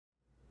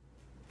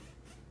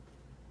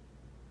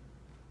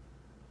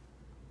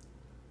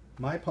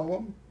My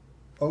poem,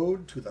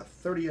 Ode to the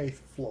 38th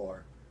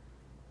Floor.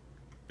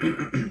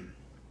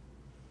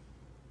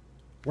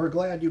 We're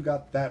glad you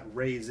got that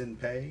raise in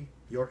pay,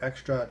 your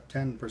extra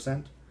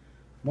 10%.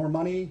 More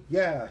money?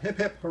 Yeah, hip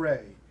hip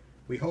hooray.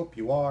 We hope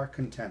you are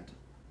content.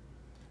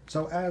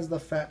 So as the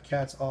fat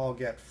cats all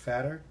get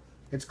fatter,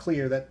 it's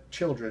clear that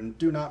children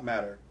do not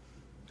matter,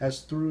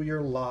 as through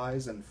your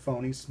lies and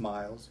phony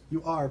smiles,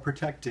 you are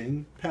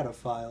protecting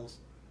pedophiles.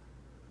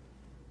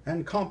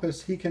 And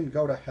Compass, he can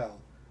go to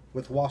hell,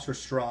 with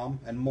Wasserstrom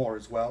and more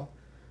as well,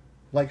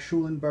 like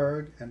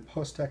Schulenberg and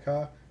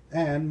Posteka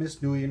and Miss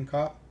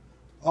Nguyenkop.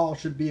 All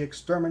should be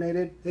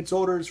exterminated, it's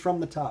orders from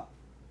the top.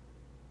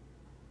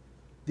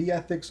 The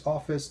ethics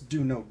office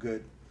do no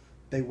good.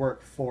 They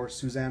work for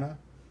Susanna.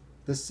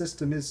 The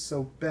system is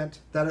so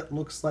bent that it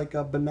looks like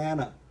a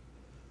banana.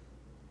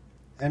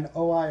 And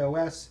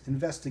OIOS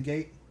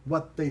investigate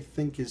what they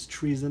think is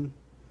treason.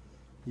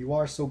 You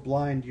are so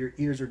blind your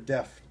ears are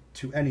deaf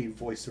to any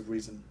voice of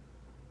reason.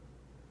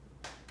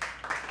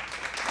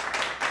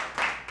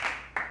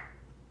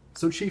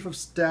 So Chief of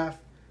Staff,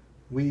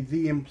 we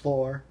thee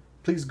implore,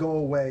 please go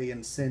away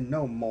and sin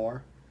no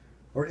more.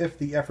 Or if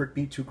the effort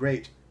be too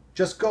great,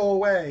 just go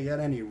away at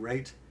any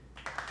rate.